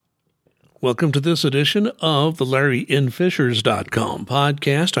Welcome to this edition of the LarryInFishers.com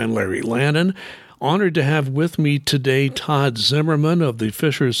podcast. I'm Larry Lannon. Honored to have with me today Todd Zimmerman of the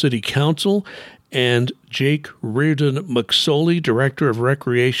Fishers City Council and Jake Reardon-McSoley, Director of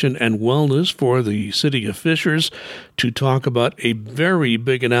Recreation and Wellness for the City of Fishers, to talk about a very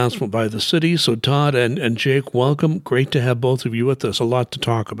big announcement by the city. So Todd and Jake, welcome. Great to have both of you with us. A lot to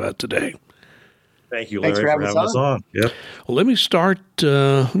talk about today. Thank you, Larry, for having us on. Yep. Well, let me start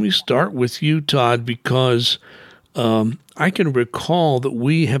with you, Todd, because I can recall that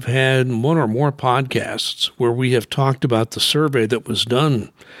we have had one or more podcasts where we have talked about the survey that was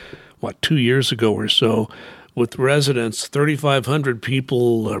done, 2 years ago or so, with residents. 3,500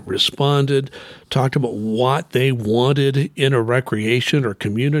 people responded, talked about what they wanted in a recreation or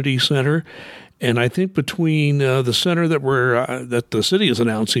community center. And I think between the center that the city is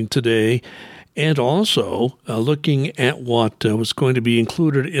announcing today and also looking at what was going to be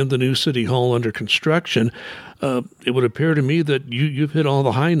included in the new city hall under construction, it would appear to me that you've hit all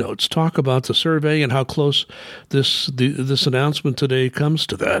the high notes. Talk about the survey and how close this announcement today comes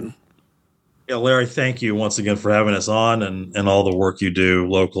to that. Yeah, Larry, thank you once again for having us on and all the work you do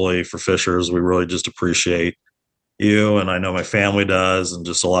locally for Fishers. We really just appreciate you, and I know my family does, and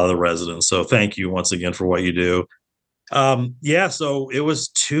just a lot of the residents. So thank you once again for what you do. So it was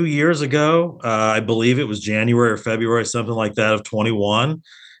 2 years ago. I believe it was January or February, something like that, of 21,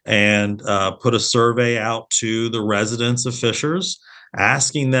 and put a survey out to the residents of Fishers,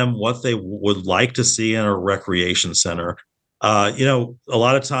 asking them what they would like to see in a recreation center. A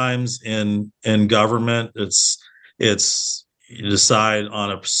lot of times in government, it's you decide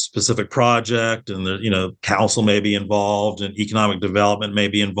on a specific project, and the council may be involved, and economic development may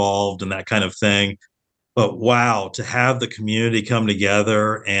be involved, and that kind of thing. But wow, to have the community come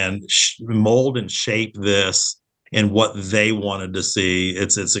together and mold and shape this in what they wanted to see,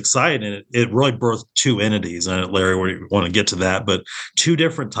 it's exciting. It really birthed two entities, and Larry, we want to get to that, but two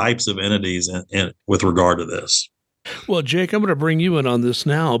different types of entities with regard to this. Well, Jake, I'm going to bring you in on this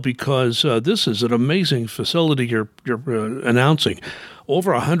now because this is an amazing facility you're announcing.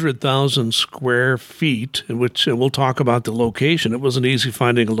 Over 100,000 square feet, in which we'll talk about the location. It wasn't easy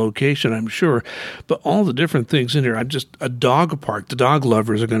finding a location, I'm sure, but all the different things in here. A dog park. The dog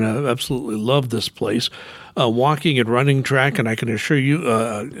lovers are going to absolutely love this place. Walking and running track, and I can assure you,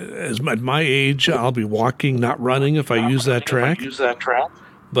 at my age, I'll be walking, not running, if I use that track.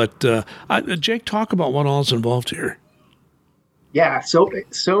 But Jake, talk about what all's involved here. Yeah,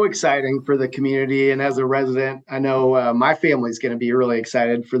 so exciting for the community. And as a resident, I know my family's going to be really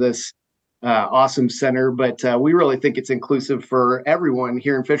excited for this awesome center. But we really think it's inclusive for everyone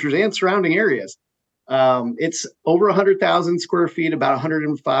here in Fishers and surrounding areas. It's over 100,000 square feet, about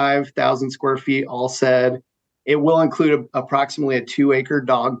 105,000 square feet, all said. It will include approximately a 2-acre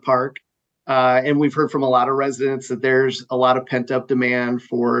dog park. And we've heard from a lot of residents that there's a lot of pent-up demand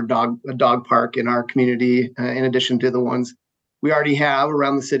for a dog park in our community, in addition to the ones we already have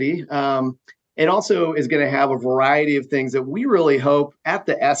around the city. It also is going to have a variety of things that we really hope, at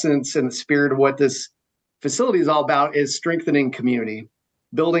the essence and the spirit of what this facility is all about, is strengthening community,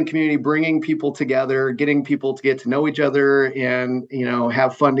 building community, bringing people together, getting people to get to know each other and,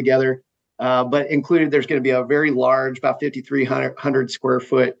 have fun together. But included, there's going to be a very large, about 5,300 square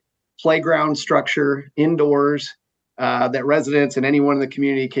foot playground structure indoors that residents and anyone in the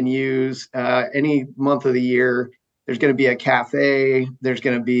community can use any month of the year. There's going to be a cafe. There's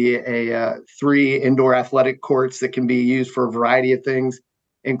going to be 3 indoor athletic courts that can be used for a variety of things,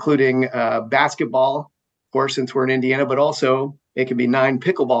 including basketball, of course, since we're in Indiana, but also it can be 9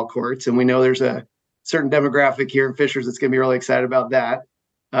 pickleball courts. And we know there's a certain demographic here in Fishers that's going to be really excited about that.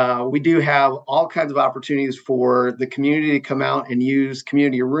 We do have all kinds of opportunities for the community to come out and use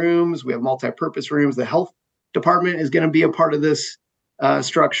community rooms. We have multi-purpose rooms. The health department is going to be a part of this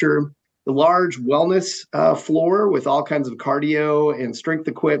structure. The large wellness floor with all kinds of cardio and strength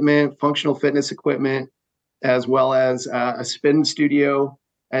equipment, functional fitness equipment, as well as a spin studio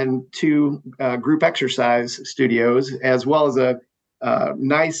and 2 group exercise studios, as well as a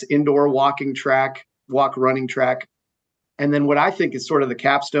nice indoor running track. And then what I think is sort of the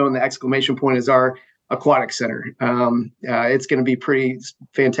capstone, the exclamation point, is our aquatic center. It's going to be pretty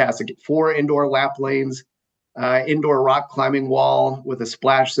fantastic. 4 indoor lap lanes, indoor rock climbing wall with a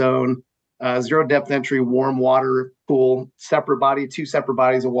splash zone, 0 depth entry warm water pool, 2 separate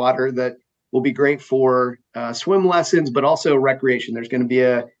bodies of water that will be great for swim lessons, but also recreation. There's going to be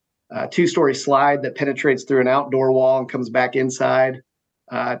a 2-story slide that penetrates through an outdoor wall and comes back inside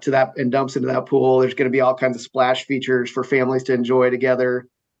to that and dumps into that pool. There's going to be all kinds of splash features for families to enjoy together.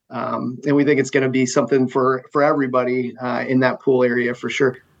 And we think it's going to be something for everybody in that pool area for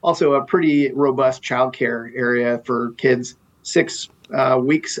sure. also a pretty robust childcare area for kids 6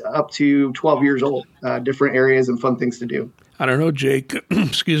 weeks up to 12 years old, different areas and fun things to do. I don't know, Jake,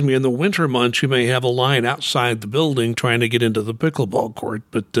 excuse me, in the winter months, you may have a line outside the building trying to get into the pickleball court,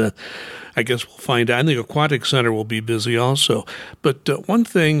 but I guess we'll find out. I think Aquatic Center will be busy also. But one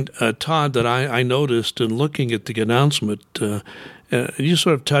thing, Todd, that I noticed in looking at the announcement, you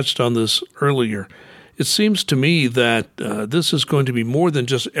sort of touched on this earlier. It seems to me that this is going to be more than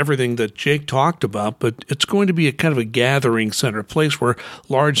just everything that Jake talked about, but it's going to be a kind of a gathering center, a place where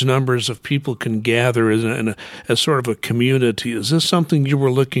large numbers of people can gather as sort of a community. Is this something you were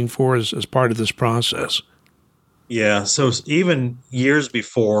looking for as part of this process? Yeah. So even years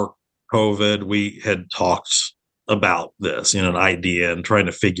before COVID, we had talked about this, an idea and trying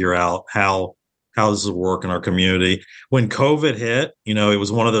to figure out how this will work in our community. When COVID hit, it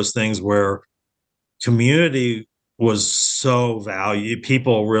was one of those things where community was so valued.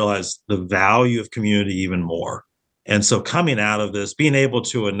 People realized the value of community even more. And so coming out of this, being able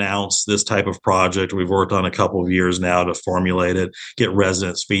to announce this type of project, we've worked on a couple of years now to formulate it, get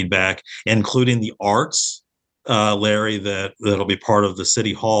residents' feedback, including the arts, Larry, that'll be part of the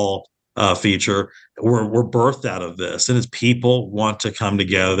City Hall feature. We're birthed out of this, and it's people want to come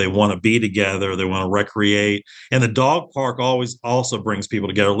together. They want to be together. They want to recreate. And the dog park always also brings people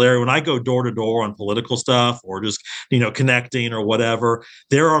together. Larry, when I go door to door on political stuff or just, connecting or whatever,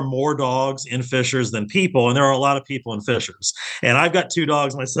 there are more dogs in Fishers than people. And there are a lot of people in Fishers. And I've got 2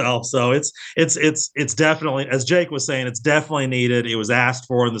 dogs myself. So it's definitely, as Jake was saying, it's definitely needed. It was asked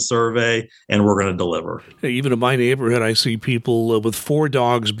for in the survey, and we're going to deliver. Even in my neighborhood, I see people with 4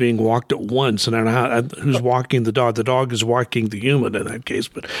 dogs being walked at once, and I don't know who's walking the dog. The dog is walking the human in that case.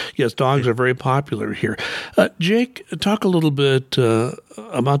 But yes, dogs are very popular here. Jake, talk a little bit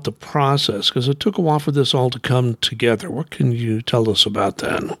about the process, because it took a while for this all to come together. What can you tell us about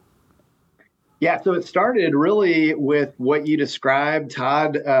that? Yeah, so it started really with what you described.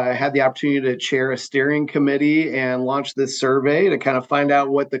 Todd had the opportunity to chair a steering committee and launch this survey to kind of find out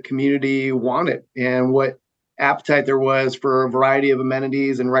what the community wanted and what appetite there was for a variety of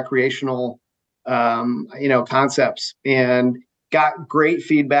amenities and recreational concepts, and got great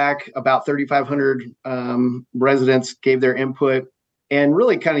feedback. About 3,500 residents gave their input, and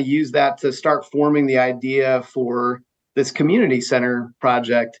really kind of used that to start forming the idea for this community center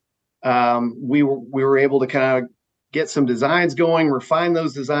project. We were able to kind of get some designs going, refine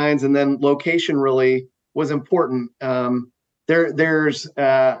those designs, and then location really was important. There's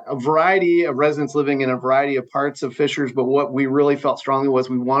a variety of residents living in a variety of parts of Fishers, but what we really felt strongly was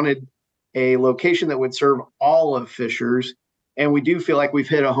we wanted a location that would serve all of Fishers. And we do feel like we've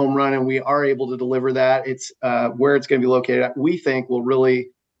hit a home run, and we are able to deliver that. It's where it's going to be located at, we think will really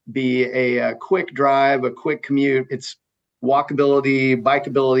be a quick drive, a quick commute. It's walkability,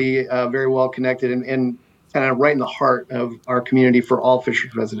 bikeability, very well connected, and kind of right in the heart of our community for all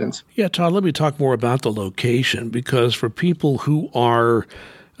Fishers residents. Yeah, Todd, let me talk more about the location, because for people who are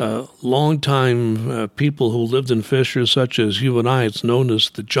longtime people who lived in Fishers, such as you and I, it's known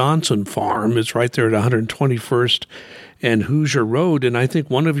as the Johnson Farm. It's right there at 121st and Hoosier Road. And I think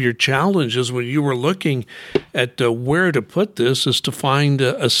one of your challenges when you were looking at where to put this is to find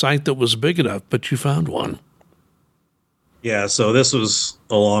a site that was big enough, but you found one. Yeah, so this was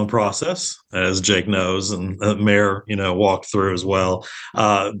a long process, as Jake knows, and the mayor, walked through as well.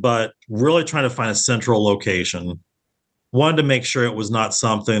 But really trying to find a central location. Wanted to make sure it was not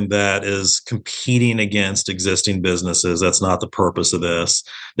something that is competing against existing businesses. That's not the purpose of this.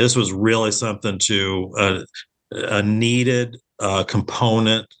 This was really something to a needed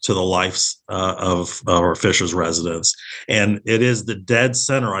component to the lives of our Fishers residents. And it is the dead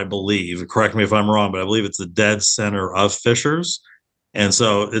center, I believe. Correct me if I'm wrong, but I believe it's the dead center of Fishers. And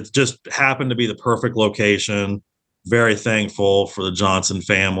so it just happened to be the perfect location. Very thankful for the Johnson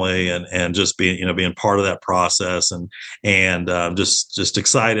family and just being part of that process and just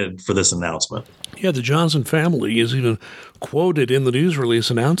excited for this announcement. Yeah, the Johnson family is even quoted in the news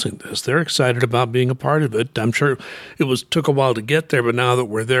release announcing this. They're excited about being a part of it. I'm sure it took a while to get there, but now that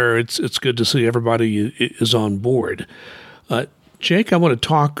we're there, it's good to see everybody is on board. Jake, I want to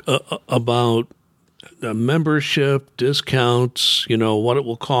talk about membership, discounts, what it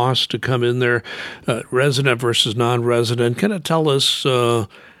will cost to come in there, resident versus non-resident. Kind of tell us,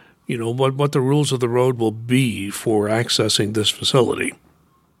 what the rules of the road will be for accessing this facility.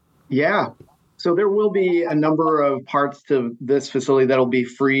 Yeah. So there will be a number of parts to this facility that'll be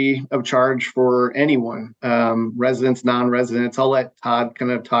free of charge for anyone, residents, non-residents. I'll let Todd kind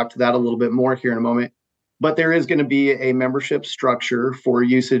of talk to that a little bit more here in a moment. But there is going to be a membership structure for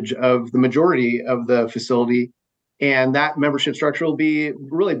usage of the majority of the facility. And that membership structure will be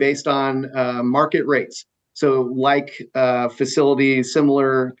really based on market rates. So like facilities,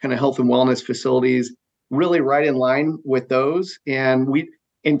 similar kind of health and wellness facilities, really right in line with those. And we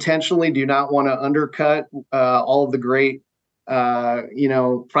intentionally do not want to undercut all of the great,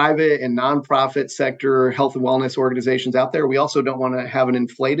 private and nonprofit sector health and wellness organizations out there. We also don't want to have an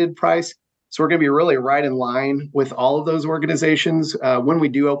inflated price. So we're going to be really right in line with all of those organizations when we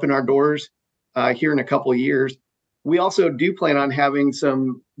do open our doors here in a couple of years. We also do plan on having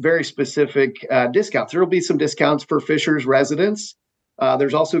some very specific discounts. There will be some discounts for Fishers residents.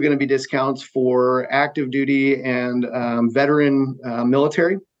 There's also going to be discounts for active duty and veteran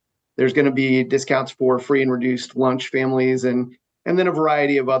military. There's going to be discounts for free and reduced lunch families, and then a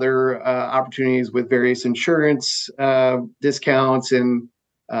variety of other opportunities with various insurance discounts and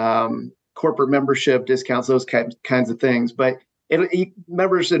corporate membership discounts, those kinds of things. But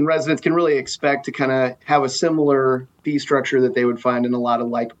members and residents can really expect to kind of have a similar fee structure that they would find in a lot of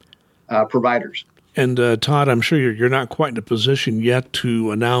like providers. And Todd, I'm sure you're not quite in a position yet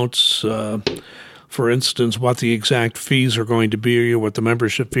to announce, for instance, what the exact fees are going to be or what the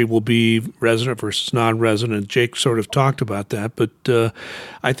membership fee will be, resident versus non-resident. Jake sort of talked about that, but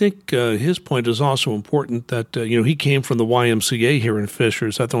I think his point is also important that, he came from the YMCA here in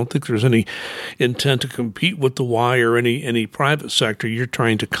Fishers. I don't think there's any intent to compete with the Y or any private sector. You're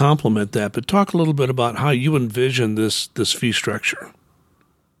trying to complement that, but talk a little bit about how you envision this fee structure.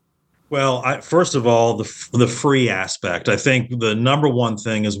 Well, first of all, the free aspect. I think the number one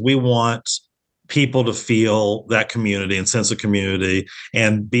thing is we want people to feel that community and sense of community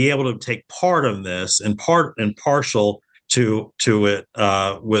and be able to take part in this and partial to it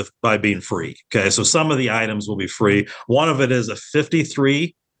by being free. Okay, so some of the items will be free. One of it is a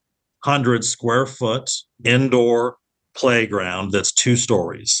 5,300 square foot indoor playground that's 2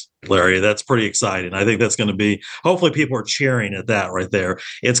 stories. Larry, that's pretty exciting. I think that's going to be, hopefully people are cheering at that right there.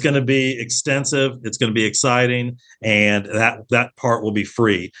 It's going to be extensive. It's going to be exciting. And that part will be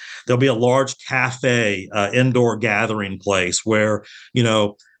free. There'll be a large cafe, indoor gathering place where,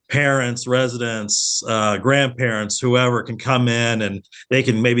 parents, residents, grandparents, whoever can come in and they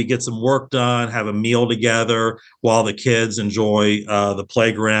can maybe get some work done, have a meal together while the kids enjoy the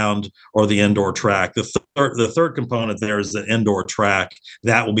playground or the indoor track. The third component there is the indoor track.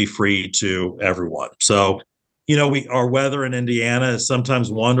 That will be free to everyone. So, our weather in Indiana is sometimes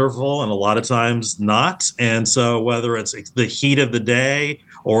wonderful and a lot of times not. And so whether it's the heat of the day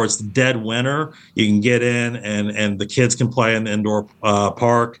or it's the dead winter, you can get in and the kids can play in the indoor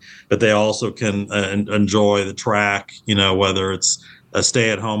park, but they also can enjoy the track, whether it's a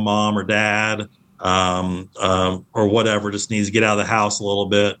stay-at-home mom or dad or whatever, just needs to get out of the house a little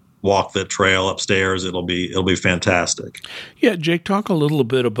bit, walk the trail upstairs. It'll be fantastic. Yeah, Jake, talk a little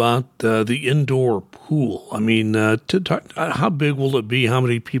bit about the indoor pool. I mean, how big will it be? How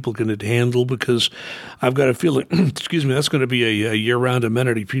many people can it handle? Because I've got a feeling, that's going to be a year-round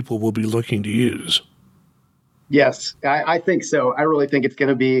amenity people will be looking to use. Yes, I think so. I really think it's going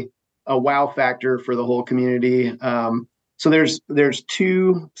to be a wow factor for the whole community. So there's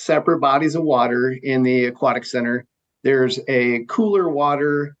 2 separate bodies of water in the aquatic center. There's a cooler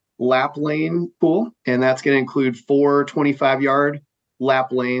water lap lane pool, and that's going to include 4 25-yard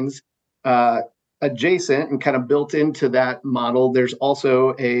lap lanes. Adjacent and kind of built into that model, there's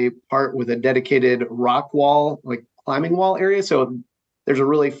also a part with a dedicated rock wall, like climbing wall area. So there's a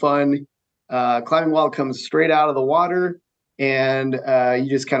really fun climbing wall that comes straight out of the water, and you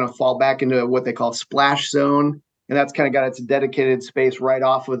just kind of fall back into what they call splash zone. And that's kind of got its dedicated space right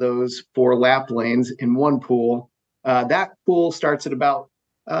off of those 4 lap lanes in one pool. That pool starts at about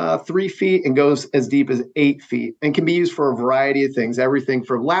 3 feet and goes as deep as 8 feet and can be used for a variety of things, everything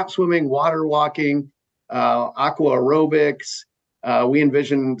from lap swimming, water walking, aqua aerobics. We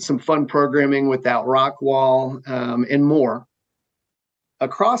envision some fun programming with that rock wall and more.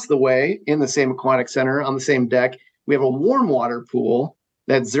 Across the way in the same aquatic center on the same deck, we have a warm water pool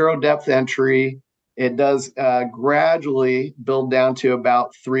that's 0 depth entry. It does gradually build down to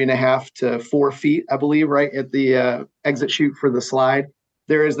about 3.5 to 4 feet, I believe, right at the exit chute for the slide.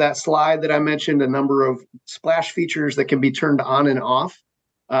 There is that slide that I mentioned, a number of splash features that can be turned on and off.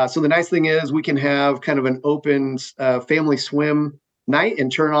 So the nice thing is we can have kind of an open family swim night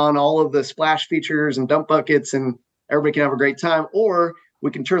and turn on all of the splash features and dump buckets and everybody can have a great time. Or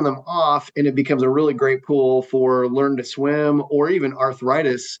we can turn them off and it becomes a really great pool for learn to swim or even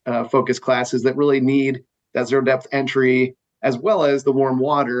arthritis focus classes that really need that 0 depth entry as well as the warm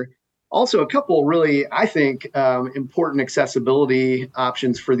water. Also, a couple really, I think, important accessibility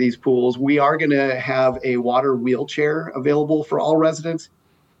options for these pools. We are going to have a water wheelchair available for all residents.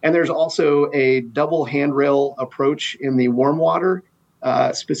 And there's also a double handrail approach in the warm water,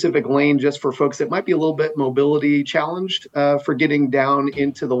 specific lane just for folks that might be a little bit mobility challenged for getting down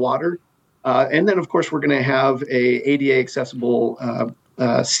into the water. And then, of course, we're going to have a ADA accessible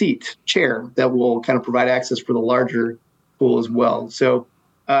chair that will kind of provide access for the larger pool as well. So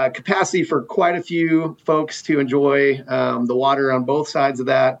capacity for quite a few folks to enjoy the water on both sides of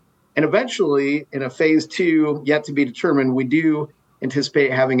that. And eventually, in a phase 2, yet to be determined, we do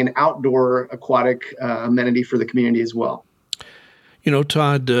anticipate having an outdoor aquatic amenity for the community as well. You know,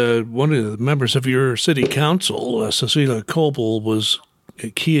 Todd, one of the members of your city council, Cecilia Coble, was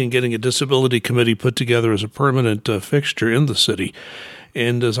key in getting a disability committee put together as a permanent fixture in the city.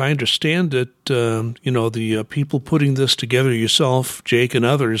 And as I understand it, the people putting this together, yourself, Jake, and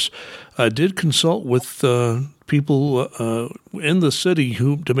others, did consult with people in the city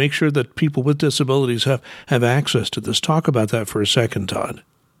to make sure that people with disabilities have access to this. Talk about that for a second, Todd.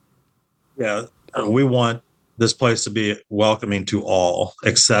 Yeah, we want this place to be welcoming to all,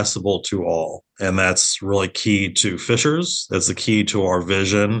 accessible to all. And that's really key to Fishers. That's the key to our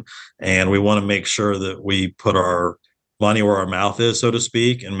vision. And we want to make sure that we put our money where our mouth is, so to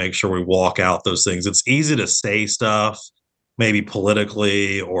speak, and make sure we walk out those things. It's easy to say stuff, maybe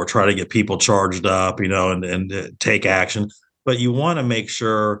politically, or try to get people charged up, and take action. But you want to make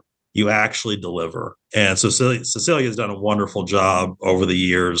sure you actually deliver. And so Cecilia has done a wonderful job over the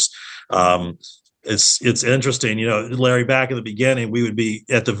years. It's interesting, Larry, back in the beginning, we would be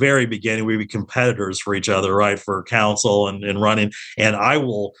competitors for each other, right, for council and running. And I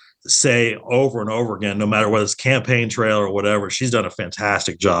will say over and over again, no matter whether it's campaign trail or whatever, she's done a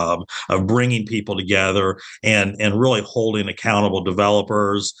fantastic job of bringing people together and really holding accountable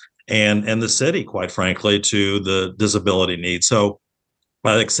developers and the city, quite frankly, to the disability needs. So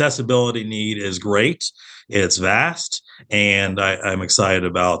accessibility need is great. It's vast, and I'm excited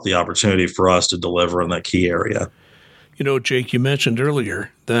about the opportunity for us to deliver in that key area. You know, Jake, you mentioned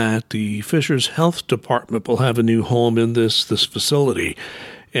earlier that the Fishers Health Department will have a new home in this facility.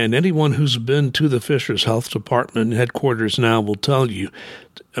 And anyone who's been to the Fishers Health Department headquarters now will tell you,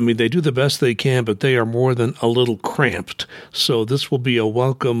 they do the best they can, but they are more than a little cramped. So this will be a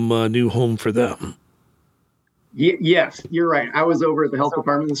welcome new home for them. Yes, you're right. I was over at the health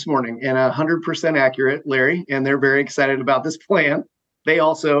department this morning, and 100% accurate, Larry, and they're very excited about this plan. They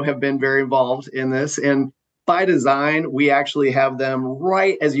also have been very involved in this, and by design, we actually have them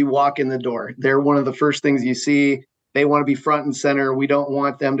right as you walk in the door. They're one of the first things you see. They want to be front and center. We don't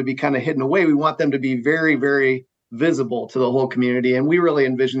want them to be kind of hidden away. We want them to be very, very visible to the whole community, and we really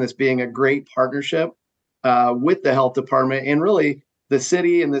envision this being a great partnership with the health department and really the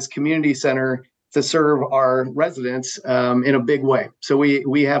city and this community center to serve our residents in a big way. So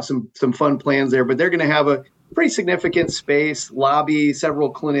we have some fun plans there, but they're going to have a pretty significant space, lobby, several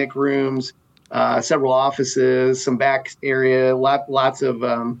clinic rooms, several offices, some back area, lots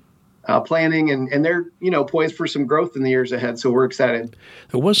of planning, and they're poised for some growth in the years ahead. So we're excited.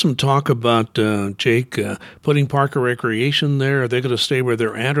 There was some talk about Jake putting Parker Recreation there. Are they going to stay where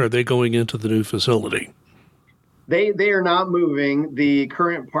they're at, or are they going into the new facility? They are not moving. The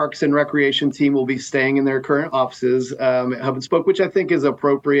current Parks and Recreation team will be staying in their current offices at Hub and Spoke, which I think is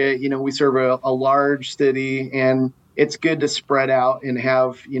appropriate. We serve a large city, and it's good to spread out and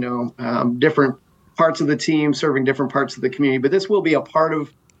have different parts of the team serving different parts of the community. But this will be a part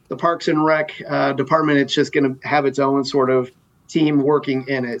of the Parks and Rec department. It's just going to have its own sort of team working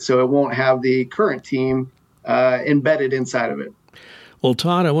in it, so it won't have the current team embedded inside of it. Well,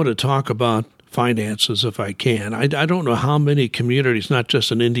 Todd, I want to talk about finances if I can. I don't know how many communities, not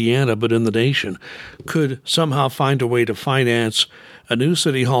just in Indiana, but in the nation, could somehow find a way to finance a new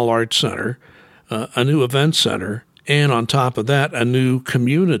City Hall Arts Center, a new event center, and on top of that, a new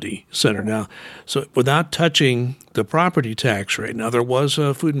community center. Now, so without touching the property tax rate. Now, there was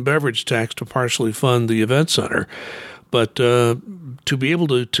a food and beverage tax to partially fund the event center, but to be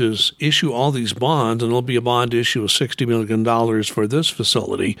able to issue all these bonds, and there'll be a bond issue of $60 million for this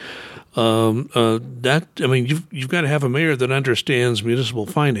facility, you've got to have a mayor that understands municipal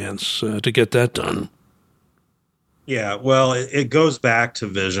finance to get that done. Yeah, well, it goes back to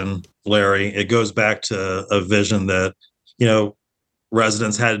vision, Larry. It goes back to a vision that,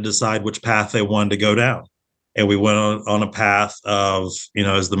 residents had to decide which path they wanted to go down. And we went on a path of,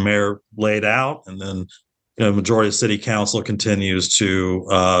 as the mayor laid out, and then, the majority of city council continues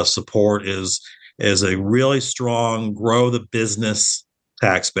to support is a really strong grow the business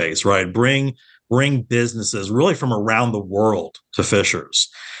tax base, right? Bring businesses really from around the world to Fishers.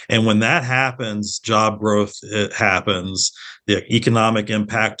 And when that happens, job growth happens, the economic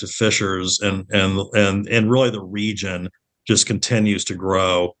impact to Fishers and really the region just continues to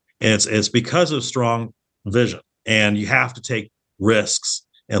grow. And it's because of strong vision. And you have to take risks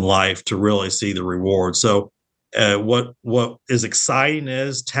in life to really see the reward. So what is exciting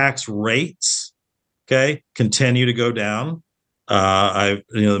is tax rates, okay, continue to go down.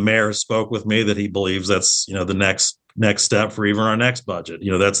 The mayor spoke with me that he believes that's, the next step for even our next budget.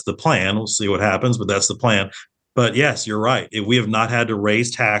 That's the plan. We'll see what happens, but that's the plan. But yes, you're right. We have not had to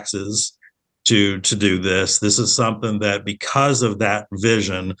raise taxes to do this. This is something that, because of that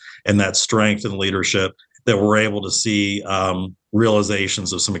vision and that strength and leadership, that we're able to see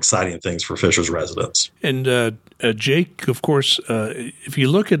realizations of some exciting things for Fishers residents. And Jake, of course, if you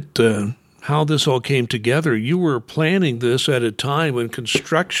look at how this all came together, you were planning this at a time when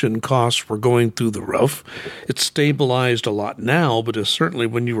construction costs were going through the roof. It's stabilized a lot now, but certainly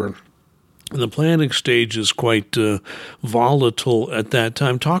when you were in the planning stage is quite volatile at that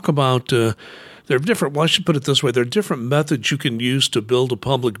time. Talk about there are different. Well, I should put it this way: there are different methods you can use to build a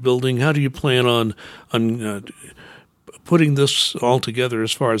public building. How do you plan on putting this all together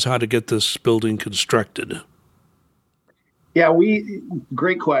as far as how to get this building constructed? Yeah,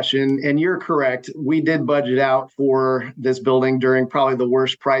 great question. And you're correct. We did budget out for this building during probably the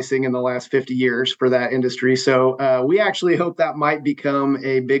worst pricing in the last 50 years for that industry. So we actually hope that might become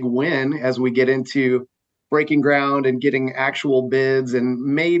a big win as we get into breaking ground and getting actual bids, and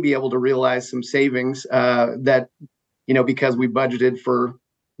may be able to realize some savings that, because we budgeted for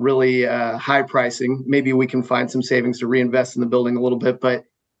really high pricing, maybe we can find some savings to reinvest in the building a little bit. But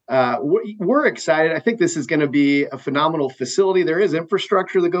we're excited. I think this is going to be a phenomenal facility. There is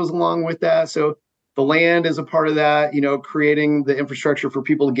infrastructure that goes along with that. So the land is a part of that, creating the infrastructure for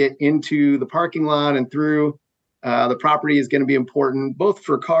people to get into the parking lot and through the property is going to be important, both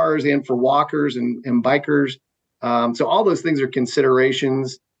for cars and for walkers and bikers. So all those things are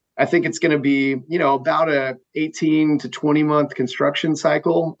considerations. I think it's going to be, about a 18 to 20 month construction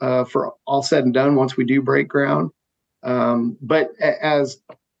cycle for all said and done once we do break ground. But as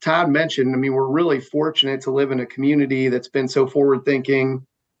Todd mentioned, we're really fortunate to live in a community that's been so forward thinking,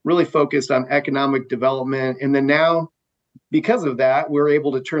 really focused on economic development. And then now, because of that, we're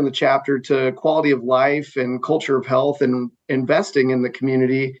able to turn the chapter to quality of life and culture of health and investing in the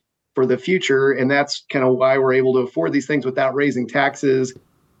community for the future. And that's kind of why we're able to afford these things without raising taxes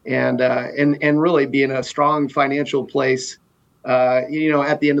and really be in a strong financial place, at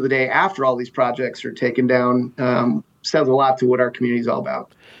the end of the day, after all these projects are taken down. Says a lot to what our community is all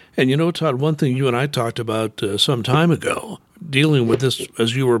about. And Todd, one thing you and I talked about some time ago, dealing with this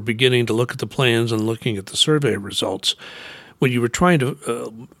as you were beginning to look at the plans and looking at the survey results, when you were trying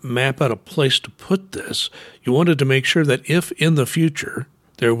to map out a place to put this, you wanted to make sure that if in the future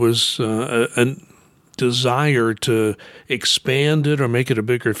there was a desire to expand it or make it a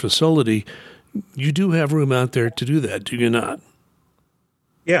bigger facility, you do have room out there to do that, do you not?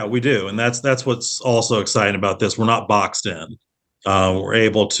 Yeah, we do. And that's what's also exciting about this. We're not boxed in. We're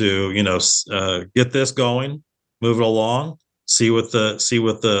able to, get this going, move it along, see what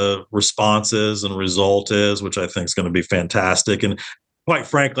the response is and result is, which I think is going to be fantastic. And quite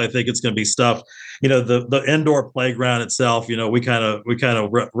frankly, I think it's going to be stuff, the indoor playground itself, we kind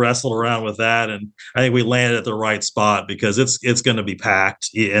of wrestled around with that. And I think we landed at the right spot because it's going to be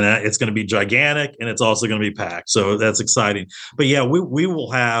packed and it's going to be gigantic and it's also going to be packed. So that's exciting. But yeah, we will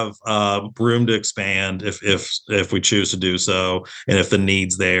have room to expand if we choose to do so. And if the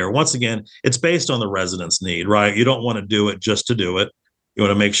need's there, once again, it's based on the residents' need, right? You don't want to do it just to do it. You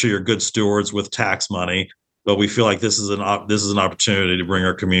want to make sure you're good stewards with tax money. But we feel like this is an opportunity to bring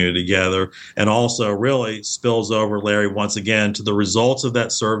our community together, and also really spills over, Larry, once again, to the results of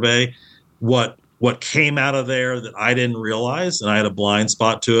that survey. What came out of there that I didn't realize, and I had a blind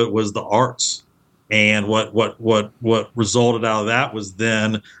spot to it, was the arts. And what resulted out of that was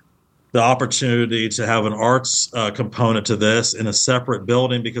then the opportunity to have an arts component to this in a separate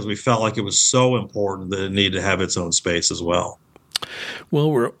building, because we felt like it was so important that it needed to have its own space as well.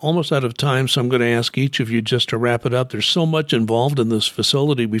 Well, we're almost out of time, so I'm going to ask each of you just to wrap it up. There's so much involved in this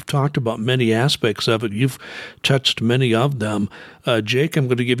facility. We've talked about many aspects of it. You've touched many of them. Jake, I'm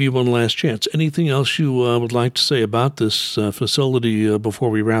going to give you one last chance. Anything else you would like to say about this facility before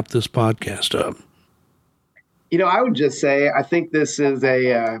we wrap this podcast up? I would just say I think this is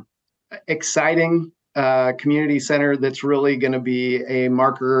a exciting community center that's really going to be a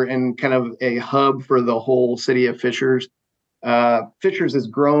marker and kind of a hub for the whole city of Fishers. Fishers has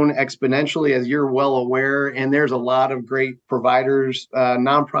grown exponentially, as you're well aware, and there's a lot of great providers,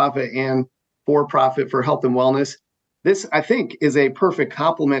 nonprofit and for-profit, for health and wellness. This, I think, is a perfect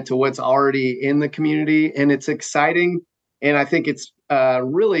complement to what's already in the community, and it's exciting. And I think it's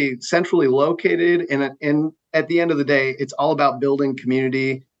really centrally located and at the end of the day, it's all about building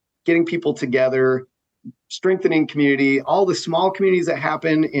community, getting people together, strengthening community, all the small communities that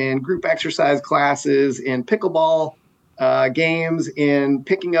happen in group exercise classes, in pickleball games, in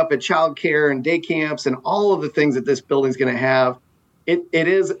picking up at childcare and day camps, and all of the things that this building is going to have. It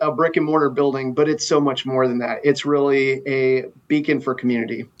is a brick and mortar building, but it's so much more than that. It's really a beacon for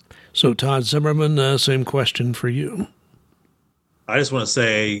community. So, Todd Zimmerman, same question for you. I just want to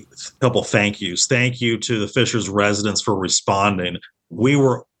say a couple thank yous. Thank you to the Fishers residents for responding. We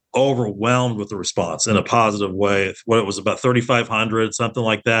were overwhelmed with the response in a positive way. What it was about 3,500, something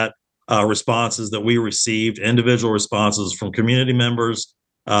like that, responses that we received, individual responses from community members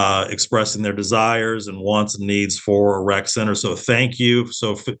expressing their desires and wants and needs for a rec center. So thank you.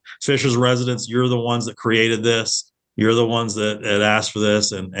 So Fishers residents, you're the ones that created this. You're the ones that asked for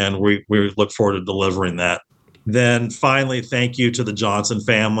this, and we look forward to delivering that. Then finally, thank you to the Johnson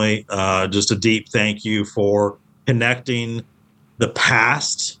family. Just a deep thank you for connecting the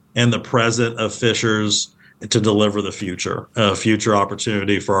past and the present of Fishers to deliver the future, a future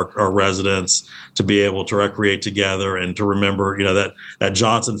opportunity for our residents to be able to recreate together and to remember, that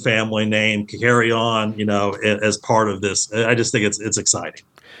Johnson family name, carry on, as part of this. I just think it's exciting.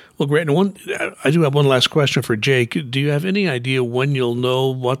 Well, great. And I do have one last question for Jake. Do you have any idea when you'll know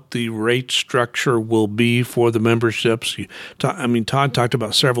what the rate structure will be for the memberships? Todd talked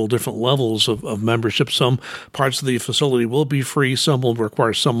about several different levels of membership. Some parts of the facility will be free. Some will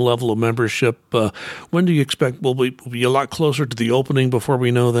require some level of membership. When do you expect we'll be a lot closer to the opening before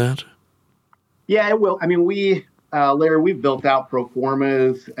we know that? Yeah, it will. Larry, we've built out pro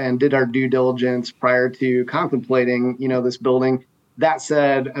formas and did our due diligence prior to contemplating, this building. That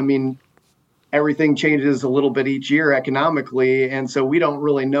said, everything changes a little bit each year economically. And so we don't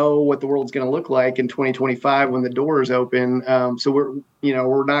really know what the world's going to look like in 2025 when the doors open. So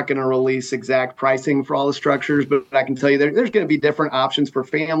we're not going to release exact pricing for all the structures, but I can tell you there's going to be different options for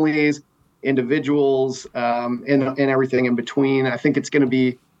families, individuals, and everything in between. I think it's going to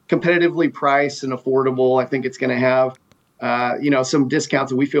be competitively priced and affordable. I think it's going to have some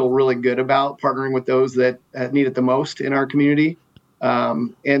discounts that we feel really good about partnering with those that need it the most in our community.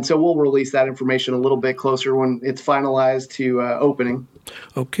 And so we'll release that information a little bit closer when it's finalized to opening.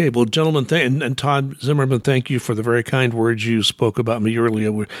 Okay. Well, gentlemen, and Todd Zimmerman, thank you for the very kind words you spoke about me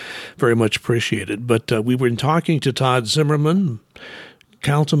earlier. We very much appreciate it. But we were talking to Todd Zimmerman,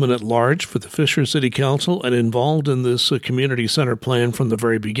 Councilman at Large for the Fishers City Council and involved in this community center plan from the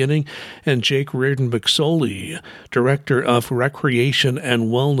very beginning, and Jake Reardon-McSoley, Director of Recreation and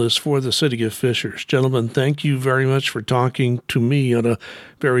Wellness for the City of Fishers. Gentlemen, thank you very much for talking to me on a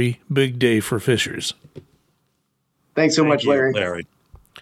very big day for Fishers. Thanks so much, Larry.